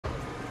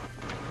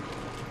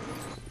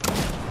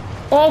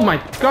Oh my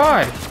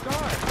god!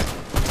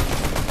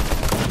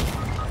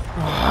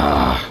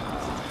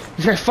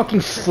 This guy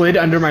fucking slid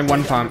under my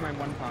one pump.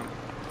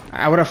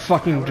 I would have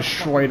fucking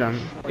destroyed him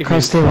if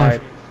he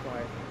slid.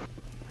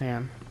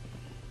 Man.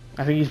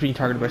 I think he's being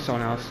targeted by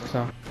someone else,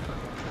 so.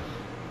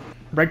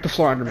 Break the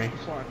floor under me.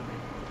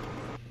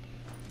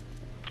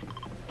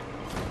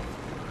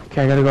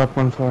 Okay, I gotta go up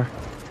one floor.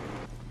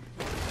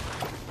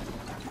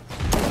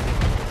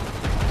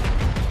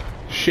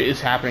 Shit is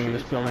happening in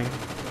this building.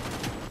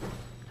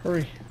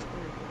 Hurry.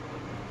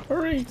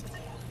 Hurry.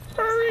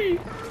 Hurry.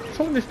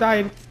 Someone just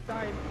died.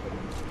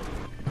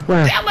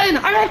 Where? Dylan,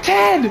 I'm at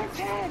 10!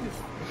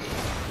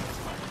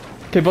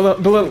 Okay,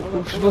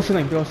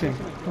 Bill sing.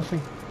 Billy,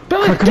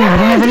 Come on, I don't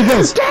have any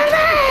bills.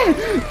 Dylan!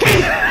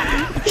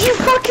 You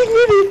fucking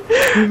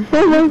idiot!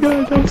 Oh my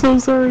god, I'm so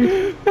sorry.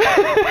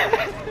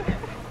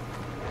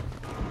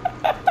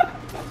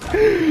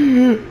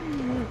 You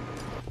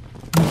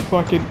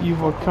fucking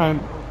evil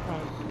cunt.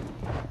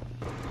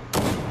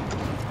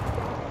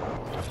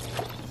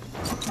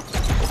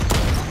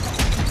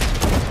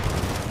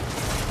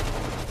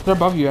 They're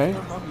above you, eh?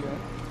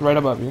 Right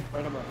above you.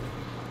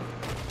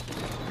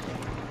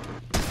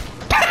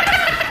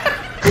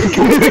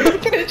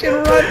 Finish and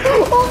run!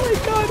 Oh my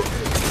god!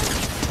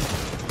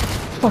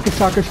 Fucking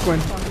soccer squid.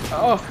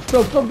 Oh,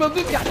 Bill,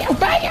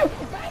 bang you!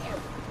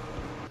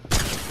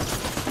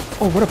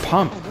 Oh, what a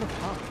pump.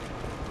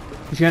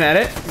 He's gonna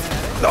edit?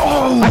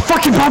 No! I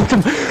fucking pumped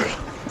him!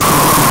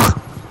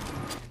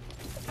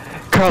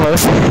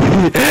 Carlos.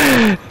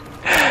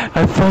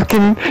 I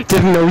fucking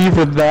didn't know you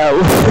did that.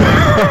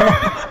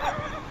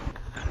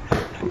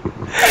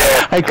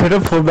 I could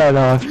have pulled that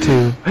off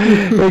too.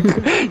 Like,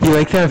 you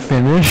like that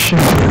finish?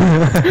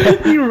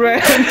 You ran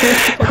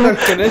that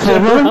finish.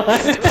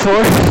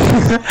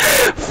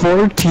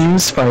 Four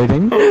teams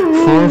fighting.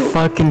 4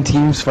 fucking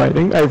teams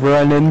fighting. I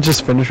run in,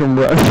 just finish them,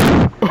 run.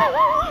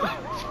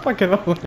 Fucking